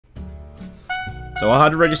So how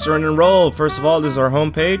to register and enroll. First of all, this is our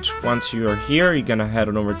home page. Once you are here, you're gonna head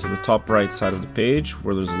on over to the top right side of the page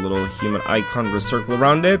where there's a little human icon with a circle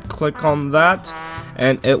around it. Click on that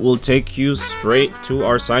and it will take you straight to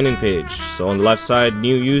our sign-in page. So on the left side,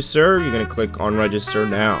 new user, you're gonna click on register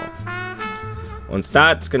now. Once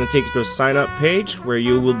that's gonna take you to a sign up page where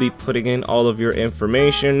you will be putting in all of your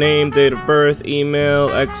information, name, date of birth, email,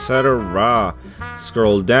 etc.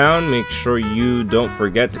 Scroll down, make sure you don't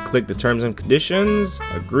forget to click the terms and conditions,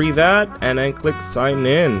 agree that, and then click sign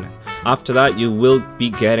in. After that, you will be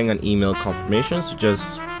getting an email confirmation, so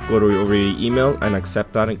just go to over your email and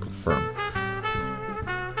accept that and confirm.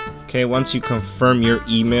 Okay, once you confirm your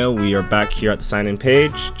email, we are back here at the sign in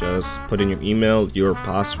page. Just put in your email, your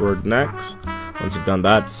password next. Once you've done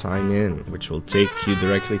that, sign in, which will take you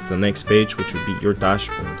directly to the next page, which will be your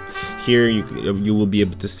dashboard. Here you will be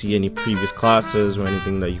able to see any previous classes or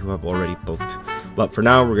anything that you have already booked. But for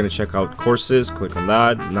now, we're going to check out courses. Click on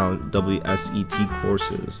that. Now WSET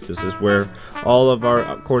courses. This is where all of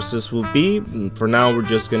our courses will be. And for now, we're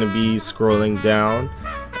just going to be scrolling down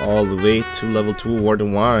all the way to level 2 award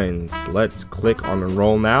and wines. Let's click on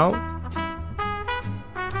enroll now.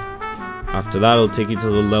 After that, it'll take you to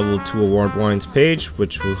the level 2 award wines page,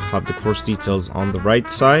 which will have the course details on the right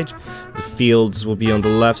side. The fields will be on the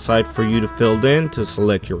left side for you to fill in to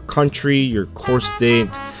select your country, your course date,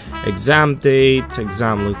 exam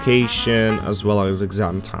location, as well as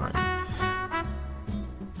exam time.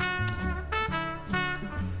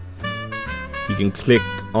 You can click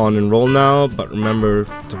on enroll now, but remember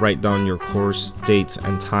to write down your course dates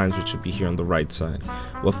and times, which will be here on the right side.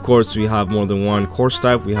 Well, of course, we have more than one course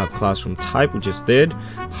type. We have classroom type, we just did.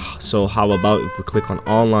 So how about if we click on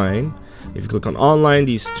online? If you click on online,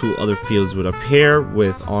 these two other fields would appear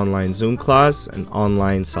with online Zoom class and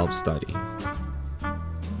online self-study.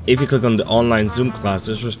 If you click on the online Zoom class,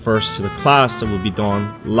 this refers to the class that will be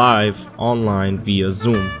done live online via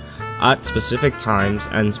Zoom at specific times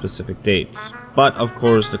and specific dates. But of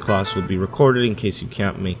course, the class will be recorded in case you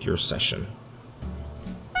can't make your session.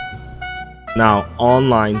 Now,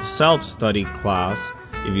 online self-study class,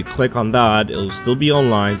 if you click on that, it will still be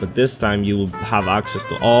online, but this time you will have access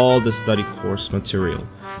to all the study course material.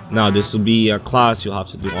 Now, this will be a class you'll have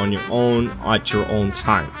to do on your own at your own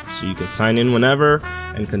time. So you can sign in whenever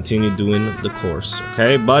and continue doing the course,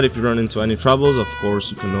 okay? But if you run into any troubles, of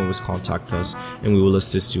course, you can always contact us and we will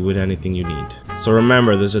assist you with anything you need. So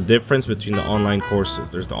remember, there's a difference between the online courses.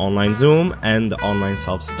 There's the online Zoom and the online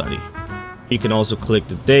self-study. You can also click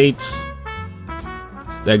the dates,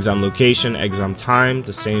 the exam location, exam time,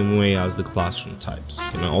 the same way as the classroom types.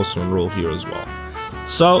 You can also enroll here as well.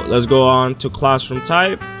 So let's go on to classroom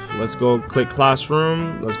type. Let's go click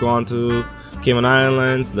classroom. Let's go on to Cayman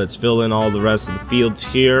Islands. Let's fill in all the rest of the fields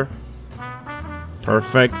here.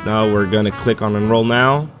 Perfect. Now we're gonna click on enroll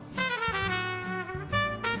now.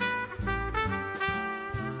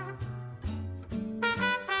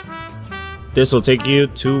 This will take you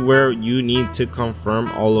to where you need to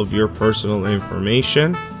confirm all of your personal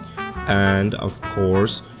information and of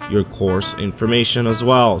course your course information as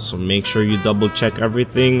well. So make sure you double check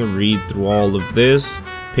everything, read through all of this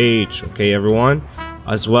page, okay everyone?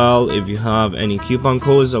 As well, if you have any coupon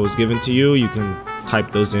codes that was given to you, you can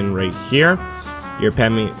type those in right here. Your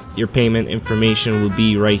payment information will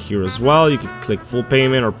be right here as well. You can click full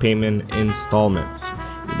payment or payment installments.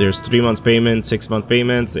 There's 3 months payment, 6 month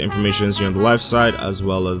payments. The information is here on the left side as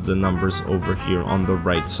well as the numbers over here on the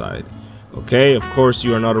right side. Okay, of course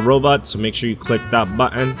you are not a robot, so make sure you click that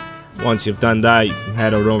button. Once you've done that, you can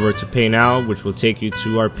head on over to pay now, which will take you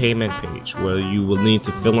to our payment page where you will need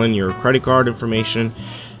to fill in your credit card information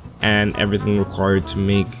and everything required to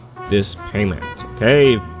make this payment.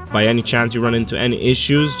 Okay, if by any chance you run into any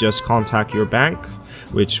issues, just contact your bank,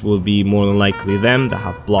 which will be more than likely them that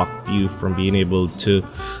have blocked you from being able to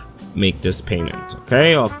make this payment.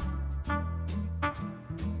 Okay.